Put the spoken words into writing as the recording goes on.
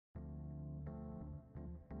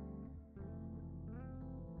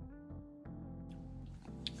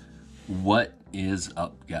What is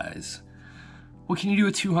up, guys? What can you do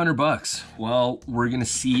with 200 bucks? Well, we're gonna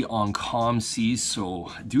see on ComC.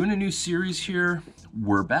 So doing a new series here,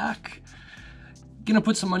 we're back. Gonna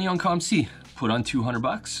put some money on ComC, put on 200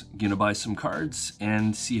 bucks, gonna buy some cards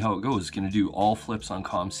and see how it goes. Gonna do all flips on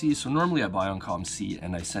ComC. So normally I buy on ComC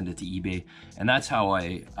and I send it to eBay, and that's how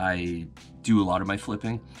I do a lot of my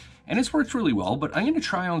flipping. And it's worked really well, but I'm gonna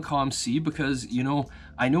try on ComC because, you know,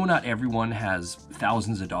 I know not everyone has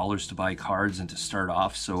thousands of dollars to buy cards and to start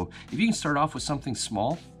off. So if you can start off with something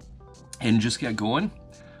small and just get going,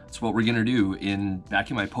 that's what we're gonna do.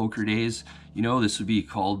 Back in my poker days, you know, this would be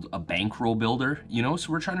called a bankroll builder, you know,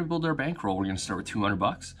 so we're trying to build our bankroll. We're gonna start with 200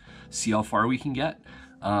 bucks, see how far we can get.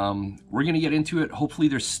 We're gonna get into it. Hopefully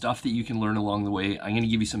there's stuff that you can learn along the way. I'm gonna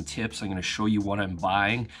give you some tips. I'm gonna show you what I'm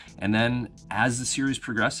buying. And then as the series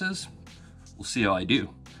progresses, we'll see how I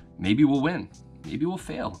do. Maybe we'll win, maybe we'll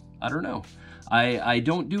fail. I don't know. I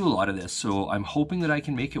don't do a lot of this, so I'm hoping that I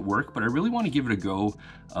can make it work, but I really want to give it a go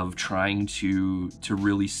of trying to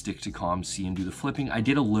really stick to ComC and do the flipping. I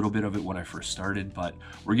did a little bit of it when I first started, but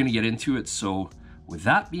we're gonna get into it. So with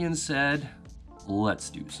that being said,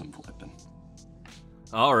 let's do some flipping.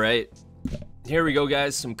 All right, here we go,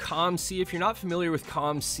 guys. Some ComC. If you're not familiar with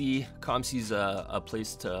ComC, ComC's a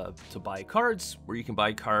place to buy cards, where you can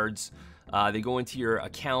buy cards. They go into your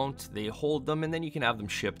account, they hold them, and then you can have them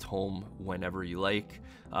shipped home whenever you like.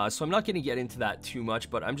 So I'm not going to get into that too much,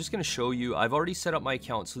 but I'm just going to show you. I've already set up my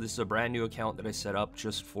account, so this is a brand new account that I set up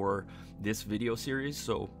just for this video series.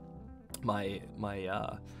 So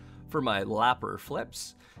for my lapper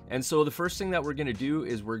flips. And so the first thing that we're going to do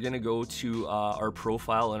is we're going to go to our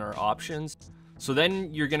profile and our options. So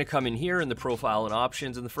then you're gonna come in here in the profile and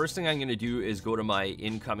options, and the first thing I'm gonna do is go to my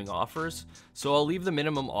incoming offers. So I'll leave the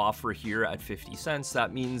minimum offer here at 50 cents.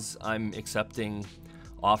 That means I'm accepting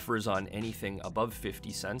offers on anything above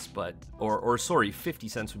 50 cents, or sorry, 50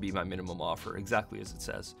 cents would be my minimum offer, exactly as it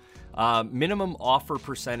says. Minimum offer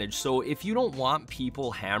percentage. So if you don't want people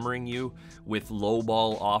hammering you with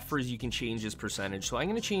lowball offers, you can change this percentage. So I'm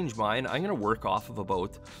gonna change mine. I'm gonna work off of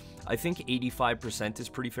about, I think 85% is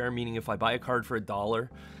pretty fair, meaning if I buy a card for $1,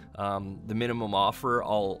 the minimum offer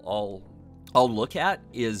I'll look at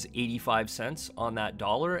is 85 cents on that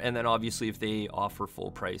dollar, and then obviously if they offer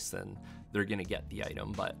full price, then they're gonna get the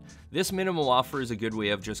item. But this minimum offer is a good way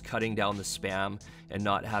of just cutting down the spam and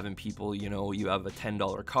not having people, you know, you have a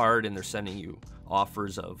 $10 card and they're sending you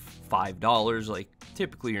offers of $5. Like,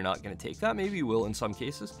 typically you're not gonna take that. Maybe you will in some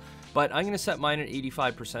cases, but I'm gonna set mine at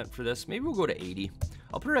 85% for this. Maybe we'll go to 80.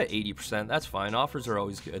 I'll put it at 80%, that's fine. Offers are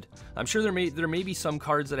always good. I'm sure there may be some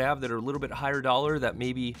cards that I have that are a little bit higher dollar that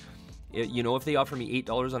maybe, you know, if they offer me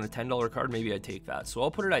 $8 on a $10 card, maybe I'd take that. So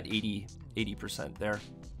I'll put it at 80% there.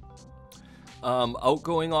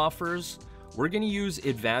 Outgoing offers, we're gonna use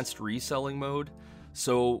advanced reselling mode.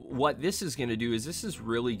 So what this is gonna do is this is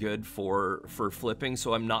really good for flipping.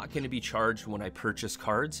 So I'm not gonna be charged when I purchase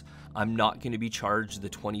cards. I'm not gonna be charged the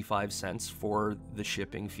 25 cents for the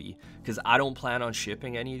shipping fee, because I don't plan on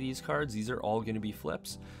shipping any of these cards. These are all gonna be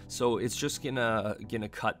flips. So it's just gonna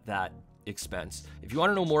cut that expense. If you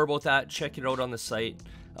wanna know more about that, check it out on the site.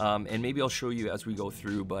 And maybe I'll show you as we go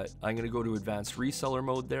through, but I'm gonna go to advanced reseller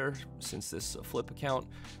mode there, since this is a flip account,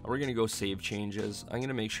 and we're gonna go save changes. I'm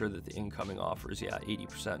gonna make sure that the incoming offers, yeah,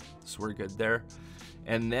 80%, so we're good there.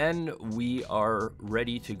 And then we are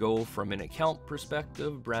ready to go from an account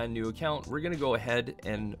perspective, brand new account. We're gonna go ahead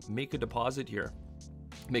and make a deposit here.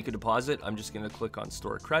 Make a deposit, I'm just gonna click on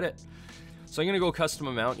store credit. So I'm gonna go custom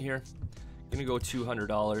amount here. I'm gonna go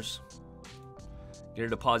 $200. Gonna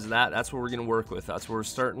deposit that. That's what we're gonna work with. That's what we're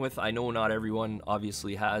starting with. I know not everyone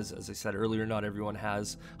obviously has, as I said earlier, not everyone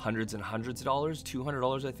has hundreds and hundreds of dollars.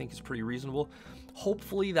 $200 I think is pretty reasonable.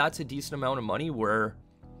 Hopefully that's a decent amount of money where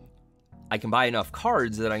I can buy enough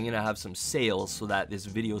cards that I'm gonna have some sales, so that this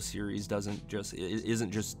video series isn't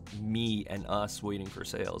just me and us waiting for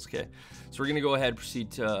sales. Okay, so we're gonna go ahead, proceed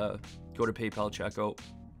to go to PayPal checkout.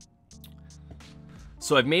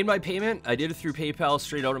 So I've made my payment. I did it through PayPal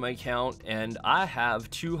straight out of my account, and I have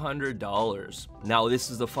 $200. Now this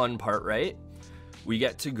is the fun part, right? We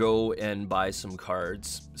get to go and buy some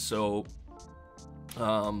cards. So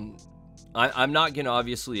I'm not gonna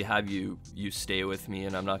obviously have you stay with me,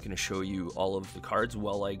 and I'm not gonna show you all of the cards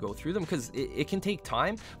while I go through them, because it can take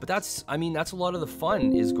time. But that's a lot of the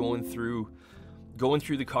fun, is going through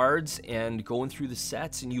the cards and going through the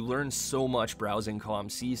sets, and you learn so much browsing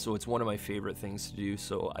ComC. So it's one of my favorite things to do.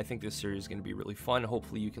 So I think this series is going to be really fun.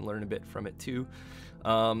 Hopefully you can learn a bit from it too.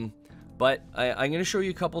 But I'm gonna show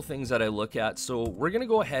you a couple things that I look at. So we're gonna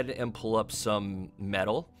go ahead and pull up some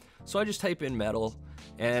metal. So I just type in metal,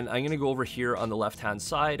 and I'm gonna go over here on the left-hand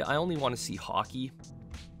side. I only wanna see hockey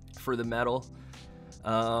for the metal.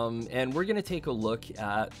 And we're gonna take a look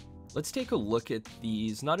at, let's take a look at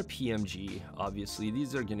these, not a PMG, obviously.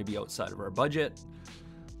 These are gonna be outside of our budget.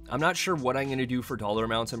 I'm not sure what I'm gonna do for dollar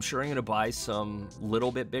amounts. I'm sure I'm gonna buy some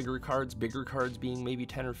little bit bigger cards being maybe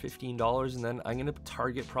 $10 or $15, and then I'm gonna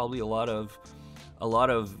target probably a lot of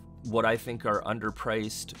what I think are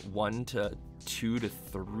underpriced $1 to $2 to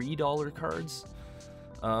 $3 cards.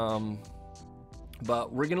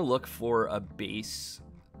 But we're gonna look for a base,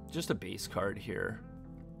 just a base card here.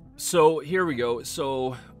 So here we go.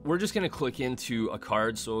 So we're just gonna click into a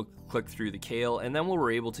card. So click through the Kale, and then what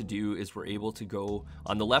we're able to do is we're able to go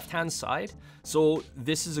on the left-hand side. So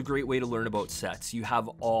this is a great way to learn about sets. You have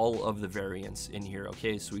all of the variants in here.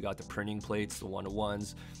 Okay, so we got the printing plates, the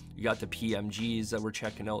 101s, you got the PMGs that we're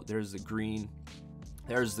checking out. There's the green,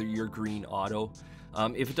 there's your green auto.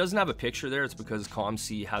 If it doesn't have a picture there, it's because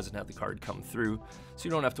ComC hasn't had the card come through, so you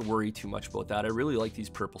don't have to worry too much about that. I really like these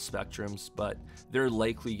purple Spectrums, but they're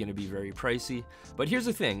likely going to be very pricey. But here's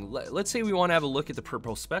the thing, let's say we want to have a look at the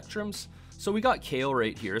purple Spectrums. So we got Kale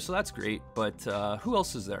right here, so that's great, but who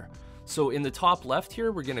else is there? So in the top left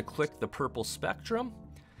here, we're going to click the purple Spectrum,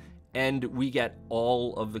 and we get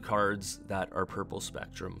all of the cards that are purple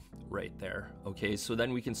Spectrum right there. Okay, so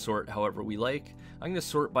then we can sort however we like. I'm going to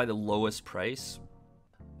sort by the lowest price.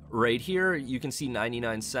 Right here, you can see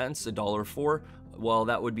 99 cents, $1.04. Well,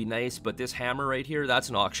 that would be nice, but this hammer right here, that's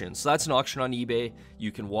an auction. So that's an auction on eBay.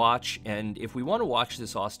 You can watch, and if we want to watch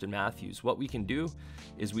this Austin Matthews, what we can do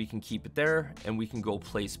is we can keep it there, and we can go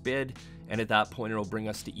place bid, and at that point, it'll bring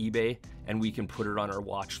us to eBay, and we can put it on our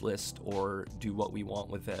watch list or do what we want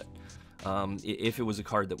with it, if it was a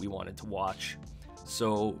card that we wanted to watch.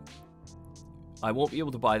 So I won't be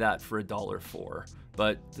able to buy that for $1.04.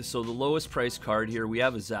 But so the lowest price card here, we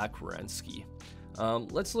have a Zach Werenski.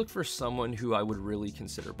 Let's look for someone who I would really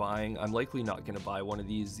consider buying. I'm likely not going to buy one of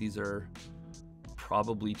these. These are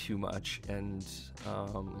probably too much. And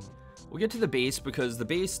we'll get to the base, because the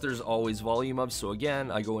base there's always volume of. So again,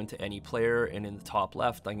 I go into any player, and in the top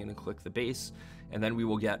left, I'm going to click the base, and then we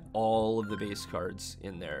will get all of the base cards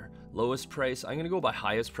in there. Lowest price, I'm going to go by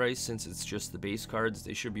highest price since it's just the base cards.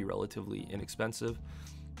 They should be relatively inexpensive.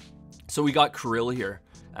 So we got Kirill here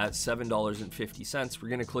at $7.50. We're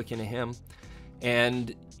going to click into him.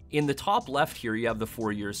 And in the top left here, you have the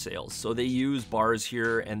 4-year sales. So they use bars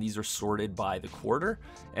here, and these are sorted by the quarter.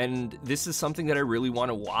 And this is something that I really want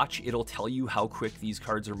to watch. It'll tell you how quick these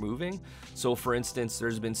cards are moving. So for instance,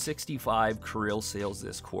 there's been 65 Kirill sales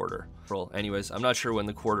this quarter. Well, anyways, I'm not sure when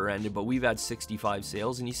the quarter ended, but we've had 65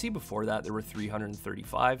 sales. And you see before that, there were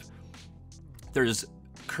 335. There's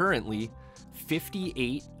currently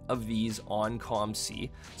 58 of these on ComC.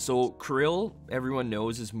 So Kirill, everyone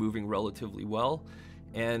knows, is moving relatively well,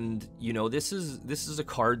 and you know, this is a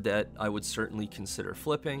card that I would certainly consider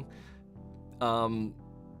flipping. The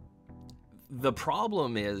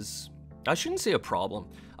problem is, I shouldn't say a problem.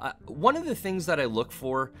 One of the things that I look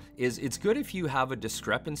for is it's good if you have a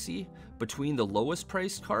discrepancy between the lowest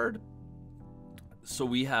priced card. So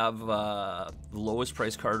we have the lowest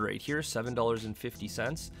price card right here,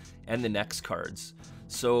 $7.50, and the next cards.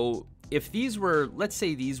 So if these were, let's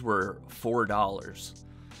say these were $4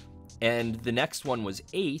 and the next one was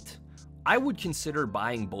 $8, I would consider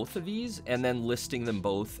buying both of these and then listing them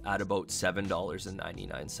both at about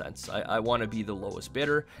 $7.99. I want to be the lowest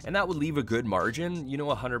bidder, and that would leave a good margin. You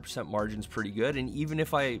know, 100% margin is pretty good. And even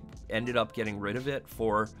if I ended up getting rid of it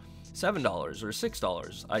for $7 or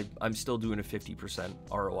 $6, I'm still doing a 50%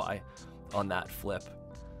 ROI on that flip.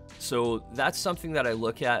 So that's something that I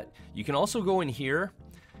look at. You can also go in here.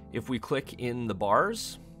 If we click in the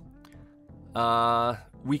bars,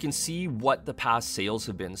 we can see what the past sales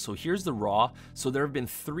have been. So here's the raw. So there have been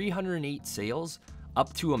 308 sales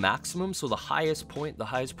up to a maximum. So the highest point, the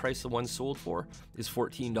highest price the one sold for is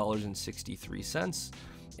 $14.63.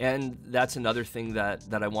 And that's another thing that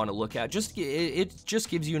I want to look at. It just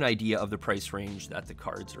gives you an idea of the price range that the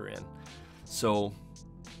cards are in. So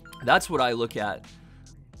that's what I look at.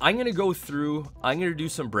 I'm going to go through, I'm going to do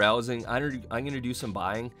some browsing, I'm going to do some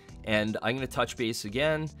buying, and I'm going to touch base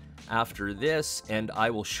again after this, and I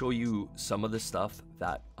will show you some of the stuff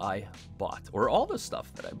that I bought, or all the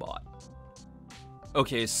stuff that I bought.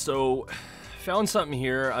 Okay, so found something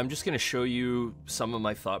here. I'm just going to show you some of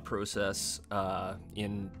my thought process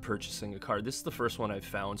in purchasing a card. This is the first one I've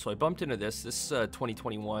found. So I bumped into this. This is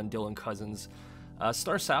 2021 Dylan Cousins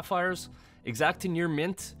Star Sapphires, exact to near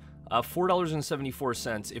mint.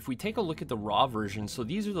 $4.74. If we take a look at the raw version, so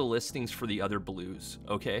these are the listings for the other blues,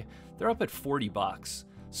 okay? They're up at 40 bucks.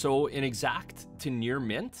 So in exact to near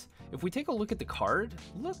mint, if we take a look at the card,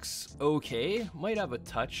 looks okay. Might have a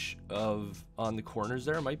touch of on the corners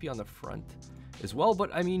there, might be on the front as well, but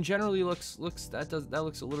I mean generally looks that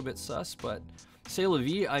looks a little bit sus, but c'est la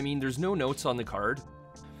vie. I mean, there's no notes on the card.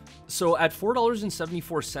 So at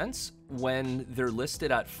 $4.74 when they're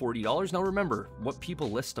listed at $40. Now remember, what people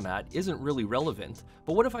list them at isn't really relevant,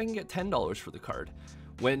 but what if I can get $10 for the card?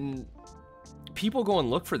 When people go and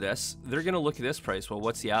look for this, they're gonna look at this price. Well,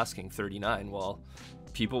 what's he asking? $39. Well,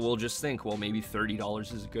 people will just think, well, maybe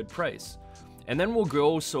 $30 is a good price. And then we'll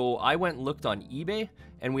go, so I went and looked on eBay,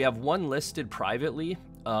 and we have one listed privately,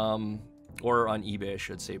 or on eBay, I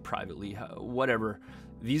should say privately, whatever.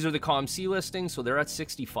 These are the ComC listings, so they're at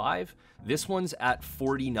 65. This one's at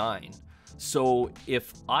 49. So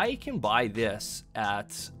if I can buy this at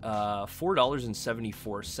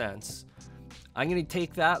 $4.74, I'm gonna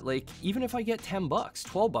take that, like, even if I get 10 bucks,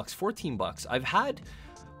 12 bucks, 14 bucks. I've had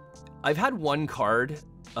one card,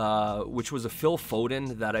 which was a Phil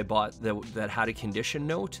Foden that I bought that had a condition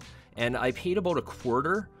note, and I paid about a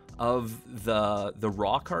quarter of the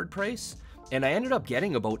raw card price, and I ended up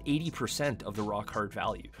getting about 80% of the raw card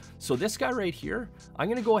value. So this guy right here, I'm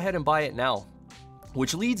gonna go ahead and buy it now,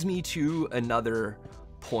 which leads me to another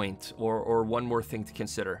point, or one more thing to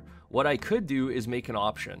consider. What I could do is make an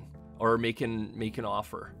option, or make an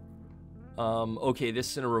offer. Okay,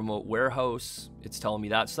 this is in a remote warehouse. It's telling me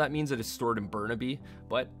that. So that means that it's stored in Burnaby,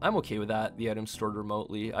 but I'm okay with that. The item's stored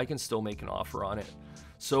remotely. I can still make an offer on it.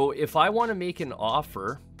 So if I want to make an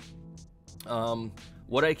offer,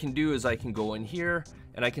 what I can do is I can go in here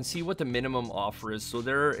and I can see what the minimum offer is. So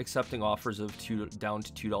they're accepting offers of down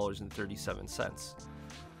to $2.37.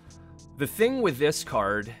 The thing with this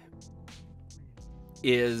card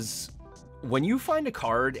is when you find a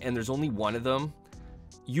card and there's only one of them,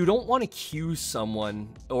 you don't want to cue someone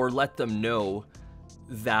or let them know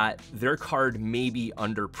that their card may be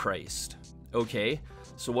underpriced, okay?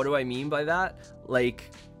 So what do I mean by that?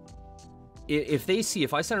 Like,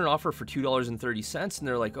 if I send an offer for $2.30 and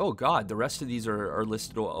they're like, oh God, the rest of these are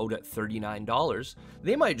listed out at $39,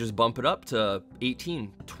 they might just bump it up to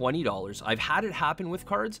 $18, $20. I've had it happen with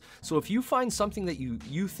cards. So if you find something that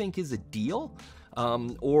you think is a deal,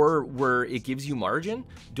 or where it gives you margin,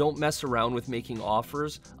 don't mess around with making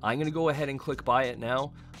offers. I'm gonna go ahead and click buy it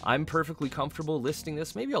now. I'm perfectly comfortable listing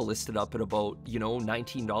this. Maybe I'll list it up at about, you know,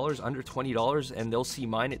 $19, under $20, and they'll see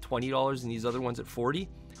mine at $20 and these other ones at $40.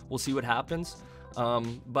 We'll see what happens.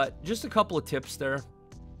 But just a couple of tips there.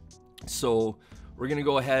 So we're gonna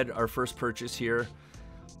go ahead, our first purchase here,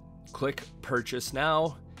 click purchase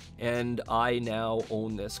now, and I now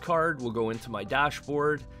own this card. We'll go into my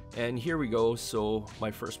dashboard, and here we go. So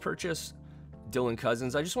my first purchase, Dylan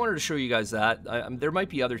Cousins. I just wanted to show you guys that. There might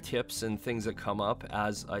be other tips and things that come up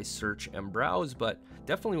as I search and browse, but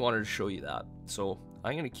definitely wanted to show you that. So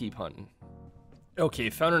I'm gonna keep hunting. Okay,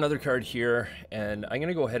 found another card here, and I'm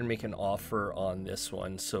gonna go ahead and make an offer on this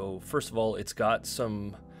one. So first of all, it's got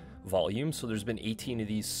some volume, so there's been 18 of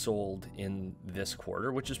these sold in this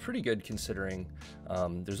quarter, which is pretty good considering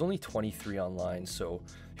there's only 23 online. So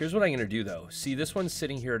here's what I'm gonna do though. See, this one's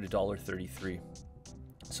sitting here at $1.33.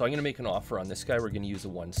 So I'm gonna make an offer on this guy. We're gonna use a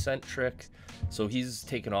 1 cent trick. So he's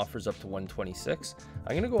taking offers up to 126.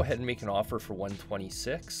 I'm gonna go ahead and make an offer for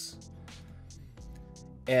 126.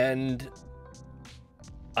 And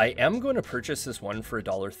I am going to purchase this one for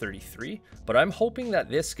 $1.33, but I'm hoping that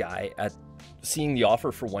this guy, at seeing the offer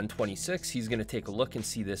for 126, he's going to take a look and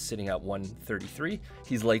see this sitting at 133.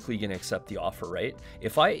 He's likely going to accept the offer, right?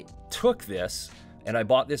 If I took this and I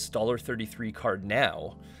bought this $1.33 card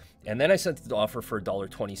now, and then I sent the offer for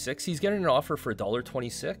 $1.26, he's getting an offer for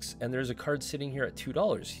 $1.26, and there's a card sitting here at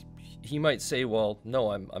 $2. He might say, well,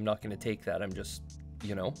 no, I'm not going to take that. I'm just,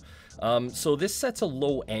 you know. So this sets a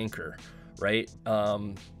low anchor, right?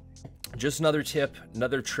 Just another tip,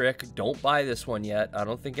 another trick. Don't buy this one yet. I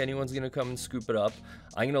don't think anyone's gonna come and scoop it up.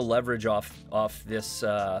 I'm gonna leverage off this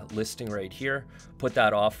listing right here, put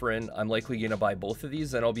that offer in. I'm likely gonna buy both of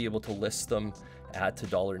these, then I'll be able to list them at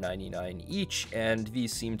 $1.99 each, and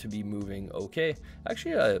these seem to be moving okay.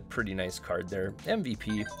 Actually, a pretty nice card there.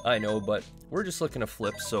 MVP, I know, but we're just looking to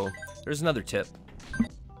flip, so there's another tip.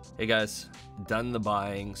 Hey guys, done the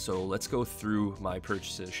buying, so let's go through my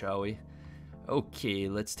purchases, shall we? Okay,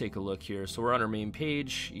 let's take a look here. So we're on our main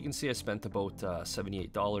page. You can see I spent about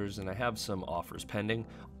 $78, and I have some offers pending.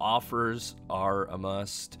 Offers are a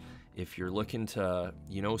must, If you're looking to,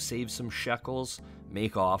 you know, save some shekels,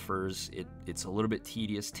 make offers. It's a little bit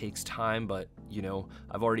tedious, takes time, but you know,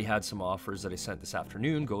 I've already had some offers that I sent this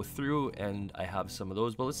afternoon go through, and I have some of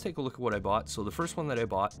those. But let's take a look at what I bought. So the first one that I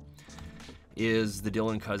bought is the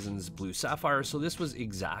Dylan Cousins Blue Sapphire. So this was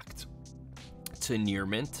exact to near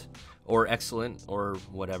mint, or excellent, or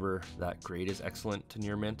whatever that grade is, excellent to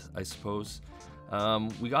near mint, I suppose.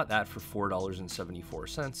 We got that for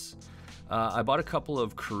 $4.74. I bought a couple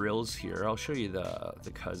of Kyrills here. I'll show you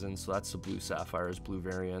the Cousins. So that's the Blue Sapphires, blue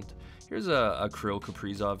variant. Here's a Kirill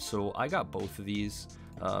Kaprizov. So I got both of these.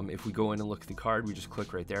 If we go in and look at the card, we just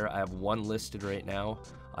click right there. I have one listed right now.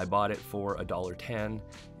 I bought it for $1.10,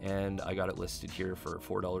 and I got it listed here for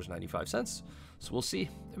 $4.95. So we'll see.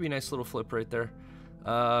 It'd be a nice little flip right there.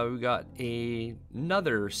 We got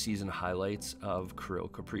another season highlights of Kirill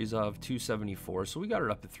Kaprizov, 274. So we got it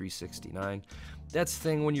up to 369. That's the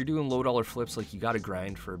thing when you're doing low dollar flips, like you got to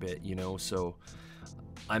grind for a bit, you know. So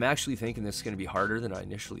I'm actually thinking this is going to be harder than I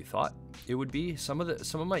initially thought it would be. Some of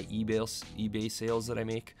my eBay sales that I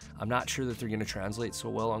make, I'm not sure that they're going to translate so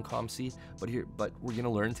well on ComC, but we're going to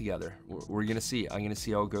learn together. We're going to see. I'm going to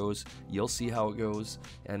see how it goes. You'll see how it goes,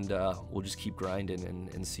 and we'll just keep grinding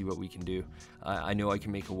and see what we can do. I know I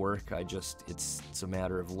can make it work. It's a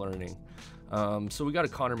matter of learning. So we got a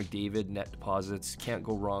Connor McDavid net deposits. Can't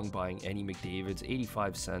go wrong buying any McDavids.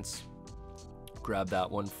 85 cents. Grab that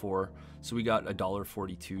one for. So we got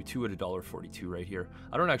 $1.42, two at $1.42 right here.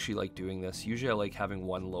 I don't actually like doing this. Usually I like having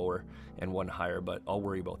one lower and one higher, but I'll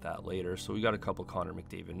worry about that later. So we got a couple Connor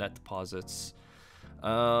McDavid net deposits. We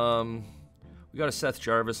got a Seth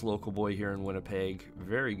Jarvis, local boy here in Winnipeg.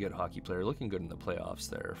 Very good hockey player, looking good in the playoffs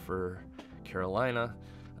there for Carolina.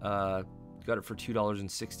 Got it for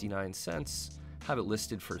 $2.69. Have it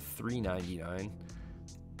listed for $3.99.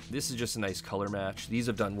 This is just a nice color match. These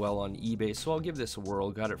have done well on eBay, so I'll give this a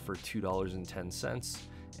whirl. Got it for $2.10,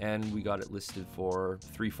 and we got it listed for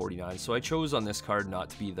 $3.49. So I chose on this card not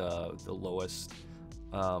to be the lowest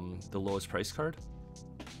price card,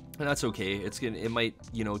 and that's okay. It might,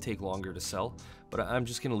 you know, take longer to sell, but I'm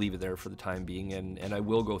just gonna leave it there for the time being, and I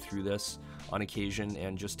will go through this on occasion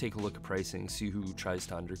and just take a look at pricing, see who tries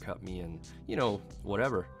to undercut me, and you know,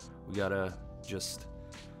 whatever. We gotta just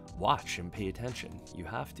watch and pay attention. You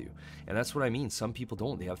have to. And that's what I mean. Some people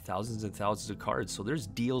don't. They have thousands and thousands of cards. So there's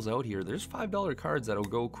deals out here. There's $5 cards that'll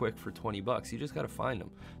go quick for 20 bucks. You just got to find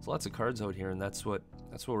them. There's lots of cards out here, and that's what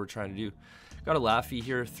we're trying to do. Got a Laffy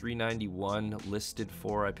here, 391 listed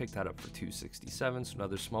for. I picked that up for 267, so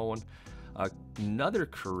another small one. Another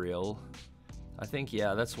Kirill. I think,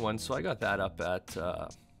 yeah, that's one. So I got that up at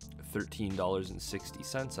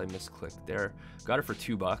 $13.60. I misclicked there. Got it for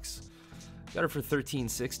 $2. Got it for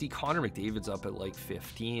 $13.60. Connor McDavid's up at like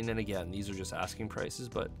 15, and again, these are just asking prices,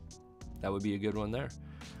 but that would be a good one there.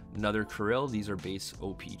 Another Kirill. These are base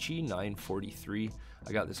OPG, 943.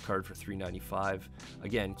 I got this card for $3.95.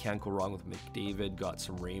 Again, can't go wrong with McDavid. Got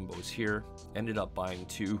some rainbows here. Ended up buying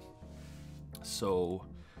two, so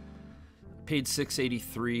paid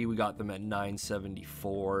 $6.83. We got them at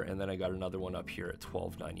 $9.74, and then I got another one up here at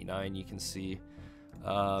 $12.99. You can see.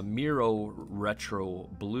 Miro Retro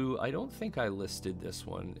Blue. I don't think I listed this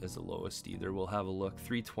one as the lowest either. We'll have a look.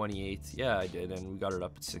 328. Yeah, I did, and we got it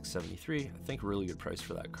up at 673. I think a really good price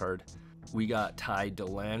for that card. We got Ty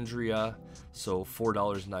Dellandrea, so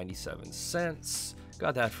 $4.97.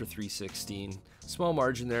 Got that for $3.16. Small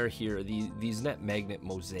margin there. Here, these net magnet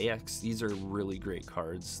mosaics. These are really great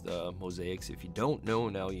cards. The mosaics. If you don't know,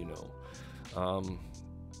 now you know.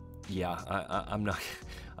 Yeah, I'm not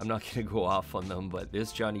gonna go off on them, but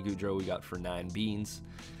this Johnny Gaudreau we got for 9 beans,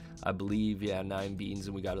 I believe. Yeah, 9 beans,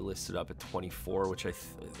 and we got it listed up at 24, which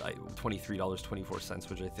 $23.24,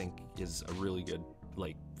 which I think is a really good,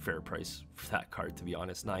 like, fair price for that card, to be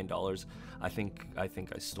honest. $9. I think I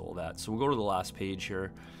stole that. So we'll go to the last page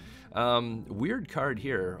here. Weird card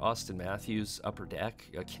here. Austin Matthews, Upper Deck,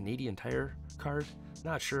 a Canadian Tire card.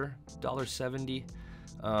 Not sure. $1.70.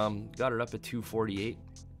 Got it up at $2.48.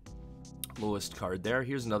 Lowest card there.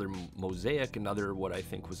 Here's another mosaic, another what I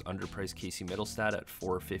think was underpriced Casey Middlestat at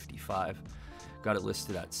 $4.55. Got it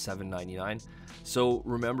listed at $7.99. So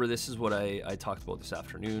remember, this is what I talked about this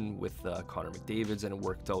afternoon with Connor McDavid's, and it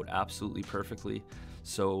worked out absolutely perfectly.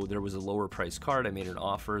 So there was a lower price card. I made an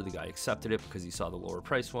offer. The guy accepted it because he saw the lower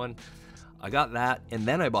price one. I got that, and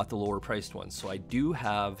then I bought the lower priced one. So I do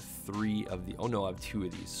have 3 of the, oh no, I have 2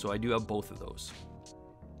 of these. So I do have both of those.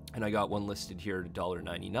 And I got one listed here at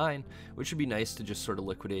 $1.99, which would be nice to just sort of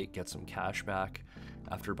liquidate, get some cash back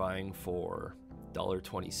after buying for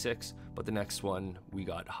 $1.26. But the next one we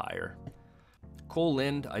got higher. Cole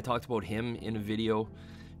Lind, I talked about him in a video.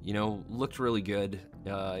 you know, looked really good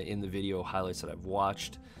in the video highlights that I've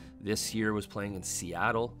watched. This year was playing in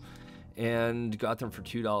Seattle, and got them for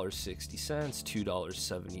 $2.60,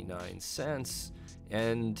 $2.79.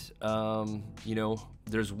 And, you know,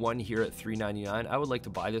 there's one here at $3.99. I would like to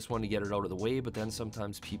buy this one to get it out of the way, but then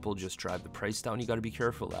sometimes people just drive the price down. You got to be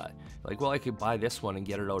careful of that. Like, well, I could buy this one and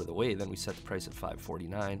get it out of the way. Then we set the price at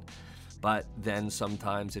 $5.49. But then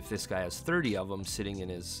sometimes if this guy has 30 of them sitting in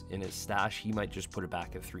his stash, he might just put it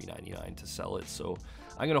back at $3.99 to sell it. So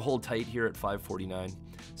I'm gonna hold tight here at $5.49,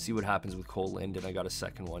 see what happens with Cole Linden. I got a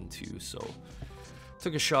second one too, so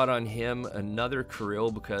took a shot on him. Another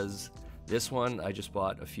Kirill, because this one I just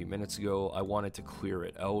bought a few minutes ago. I wanted to clear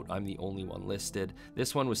it out. I'm the only one listed.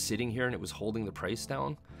 This one was sitting here and it was holding the price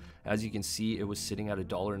down. As you can see, it was sitting at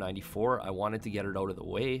 $1.94. I wanted to get it out of the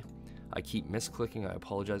way. I keep misclicking, I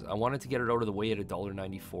apologize. I wanted to get it out of the way at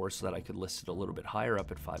 $1.94 so that I could list it a little bit higher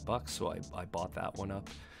up at $5, so I bought that one up.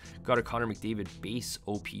 Got a Connor McDavid base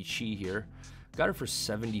OPC here. Got it for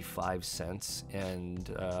 75 cents, and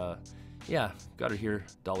yeah, got it here,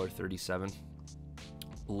 $1.37.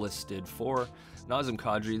 Listed for Nazem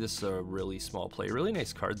Kadri. This is a really small play. Really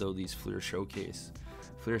nice card though, these Fleer Showcase.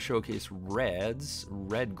 Fleer Showcase Reds,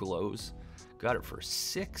 red glows. Got it for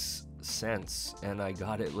 6 cents, and I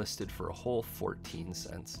got it listed for a whole 14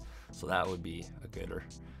 cents. So that would be a gooder.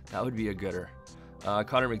 That would be a gooder.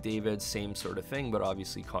 Connor McDavid, same sort of thing, but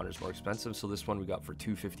obviously Connor's more expensive. So this one we got for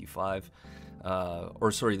 $2.55.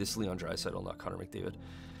 Or sorry, this is Leon Draisaitl, not Connor McDavid.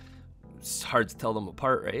 It's hard to tell them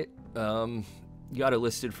apart, right? Got it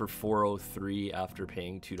listed for $4.03 after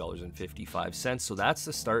paying $2.55. So that's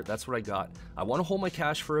the start. That's what I got. I want to hold my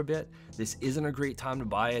cash for a bit. This isn't a great time to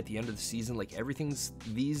buy at the end of the season. Like everything's,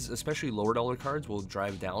 these, especially lower dollar cards, will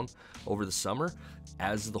drive down over the summer,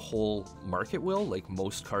 as the whole market will. Like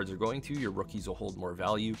most cards are going to. Your rookies will hold more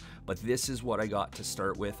value. But this is what I got to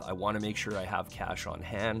start with. I want to make sure I have cash on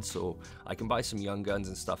hand so I can buy some young guns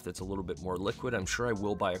and stuff that's a little bit more liquid. I'm sure I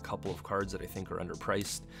will buy a couple of cards that I think are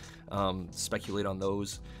underpriced. Speculate on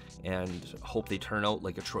those and hope they turn out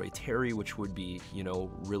like a Troy Terry, which would be, you know,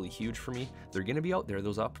 really huge for me. They're going to be out there.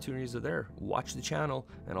 Those opportunities are there. Watch the channel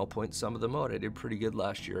and I'll point some of them out. I did pretty good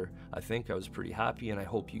last year. I think I was pretty happy, and I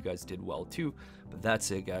hope you guys did well too. But that's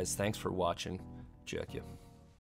it, guys. Thanks for watching. Check you.